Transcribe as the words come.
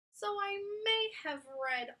So I may have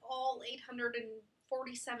read all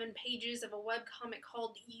 847 pages of a webcomic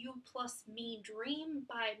called You Plus Me Dream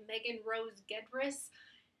by Megan Rose Gedris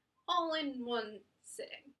all in one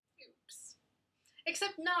sitting. Oops.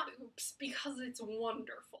 Except not oops, because it's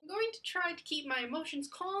wonderful. I'm going to try to keep my emotions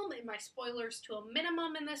calm and my spoilers to a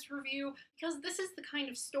minimum in this review, because this is the kind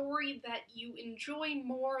of story that you enjoy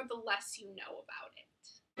more the less you know about it.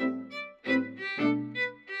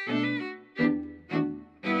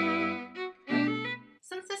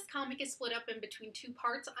 Since this comic is split up in between two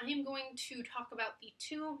parts, I am going to talk about the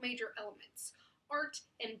two major elements, art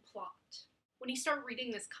and plot. When you start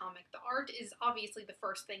reading this comic, the art is obviously the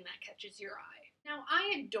first thing that catches your eye. Now,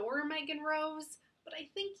 I adore Megan Rose, but I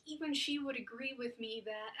think even she would agree with me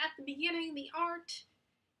that at the beginning, the art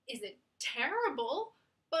isn't terrible,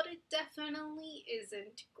 but it definitely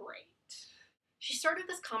isn't great. She started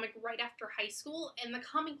this comic right after high school, and the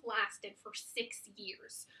comic lasted for 6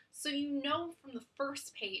 years, so you know from the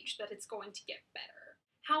first page that it's going to get better.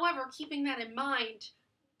 However, keeping that in mind,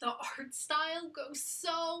 the art style goes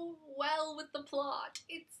so well with the plot.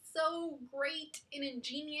 It's so great and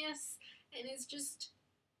ingenious, and is just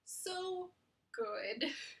so good.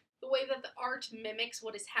 The way that the art mimics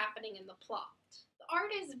what is happening in the plot. The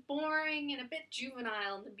art is boring and a bit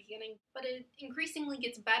juvenile in the beginning, but it increasingly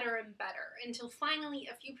gets better and better, until finally,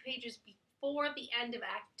 a few pages before the end of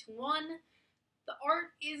Act 1, the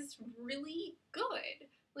art is really good.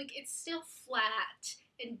 Like, it's still flat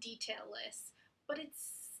and detailless, but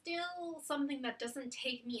it's still something that doesn't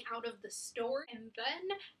take me out of the story. And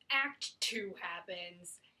then Act 2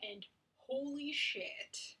 happens, and holy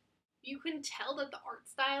shit. You can tell that the art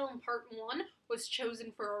style in Part 1 was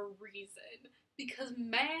chosen for a reason, because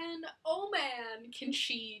man, oh man, can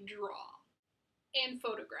she draw, and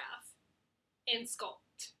photograph, and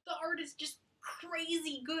sculpt. The art is just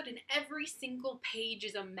crazy good, and every single page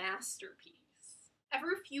is a masterpiece.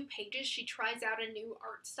 Every few pages she tries out a new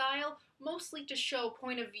art style, mostly to show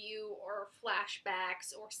point of view or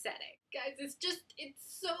flashbacks or setting. Guys, it's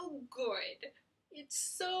so good. It's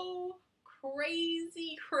so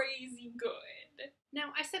crazy good.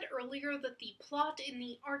 Now, I said earlier that the plot and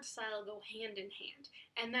the art style go hand in hand,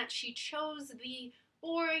 and that she chose the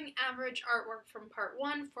boring, average artwork from Part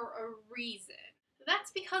 1 for a reason.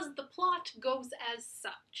 That's because the plot goes as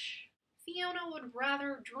such. Fiona would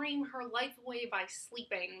rather dream her life away by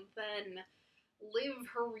sleeping than live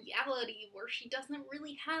her reality where she doesn't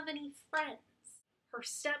really have any friends. Her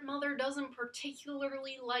stepmother doesn't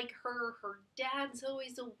particularly like her, her dad's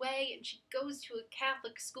always away, and she goes to a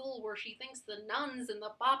Catholic school where she thinks the nuns and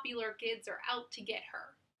the popular kids are out to get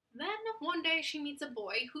her. Then, one day, she meets a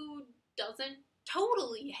boy who doesn't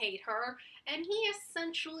totally hate her, and he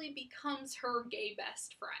essentially becomes her gay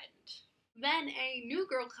best friend. Then a new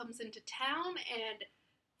girl comes into town, and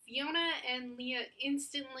Fiona and Leah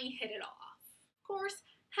instantly hit it off. Of course,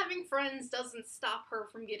 having friends doesn't stop her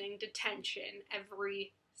from getting detention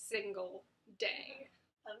every single day.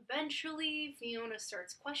 Eventually, Fiona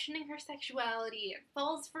starts questioning her sexuality and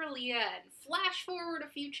falls for Leah, and flash forward a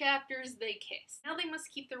few chapters, they kiss. Now they must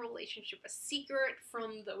keep their relationship a secret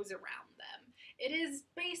from those around them. It is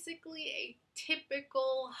basically a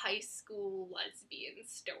typical high school lesbian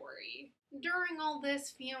story. During all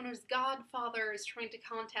this, Fiona's godfather is trying to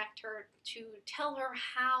contact her to tell her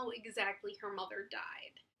how exactly her mother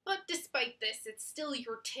died. But despite this, it's still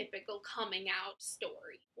your typical coming out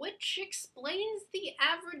story, which explains the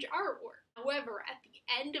average artwork. However, at the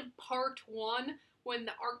end of Part 1, when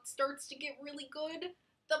the art starts to get really good,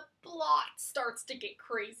 the plot starts to get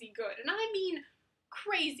crazy good. And I mean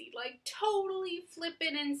crazy, like totally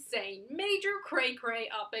flippin' insane. Major cray-cray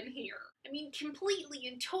up in here. I mean completely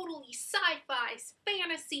and totally sci-fi,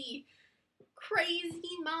 fantasy,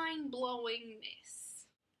 crazy mind-blowingness.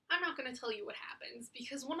 I'm not going to tell you what happens,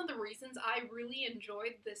 because one of the reasons I really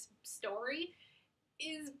enjoyed this story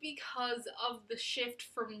is because of the shift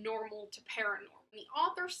from normal to paranormal. The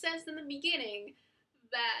author says in the beginning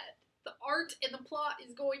that the art and the plot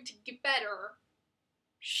is going to get better.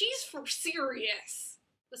 She's for serious.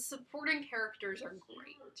 The supporting characters are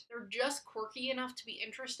great. They're just quirky enough to be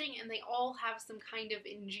interesting, and they all have some kind of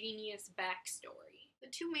ingenious backstory. The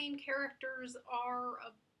two main characters are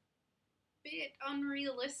a bit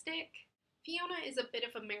unrealistic. Fiona is a bit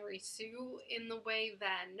of a Mary Sue in the way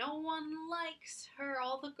that no one likes her,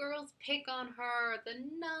 all the girls pick on her, the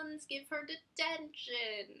nuns give her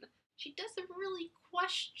detention. She doesn't really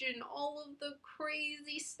question all of the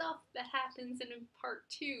crazy stuff that happens in Part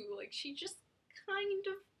 2. Like, she just kind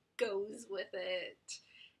of goes with it.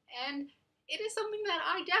 And it is something that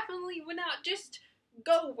I definitely would not just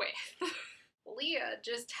go with. Leah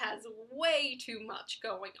just has way too much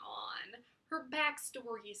going on. Her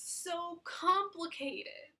backstory is so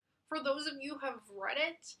complicated. For those of you who have read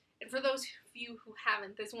it, and for those of you who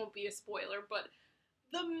haven't, this won't be a spoiler, but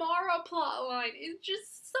the Mara plotline is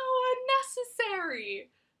just so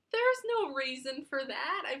unnecessary. There's no reason for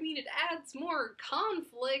that. I mean, it adds more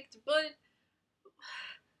conflict, but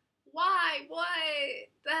why? Why?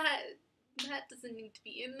 That doesn't need to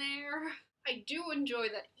be in there. I do enjoy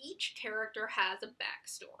that each character has a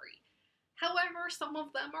backstory. However, some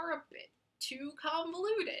of them are a bit too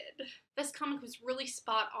convoluted. This comic was really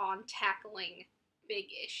spot on tackling big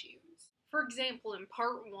issues. For example, in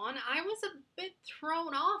part 1, I was a bit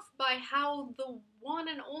thrown off by how the one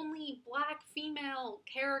and only black female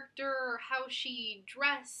character, how she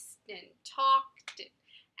dressed and talked and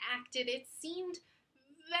acted, it seemed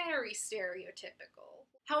very stereotypical.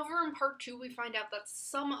 However, in part 2, we find out that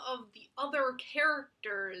some of the other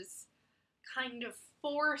characters kind of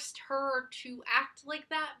forced her to act like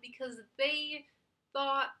that because they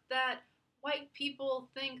thought that white people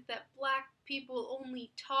think that black people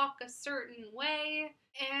only talk a certain way,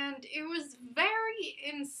 and it was very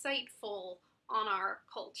insightful on our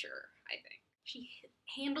culture, I think. She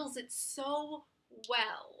handles it so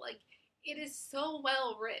well. Like, it is so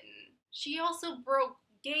well written. She also broke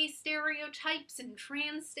gay stereotypes and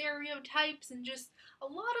trans stereotypes, and just a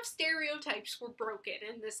lot of stereotypes were broken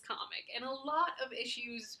in this comic, and a lot of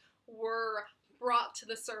issues were brought to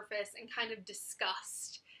the surface and kind of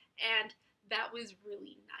discussed, and that was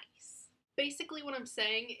really nice. Basically what I'm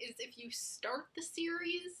saying is if you start the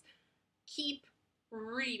series, keep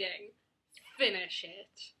reading. Finish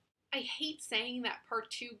it. I hate saying that part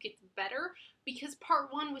 2 gets better because part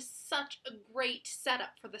 1 was such a great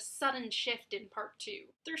setup for the sudden shift in part 2.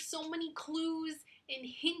 There's so many clues and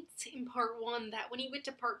hints in part 1 that when you get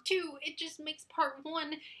to part 2, it just makes part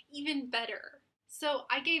 1 even better. So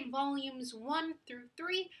I gave volumes 1 through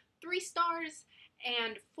 3 3 stars,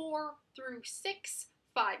 and 4 through 6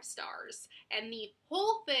 5 stars. And the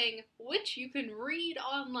whole thing, which you can read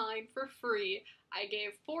online for free, I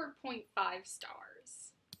gave 4.5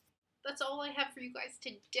 stars. That's all I have for you guys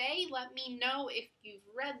today. Let me know if you've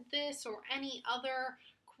read this or any other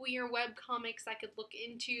queer webcomics I could look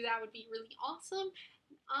into. That would be really awesome.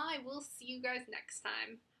 I will see you guys next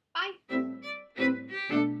time.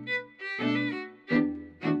 Bye!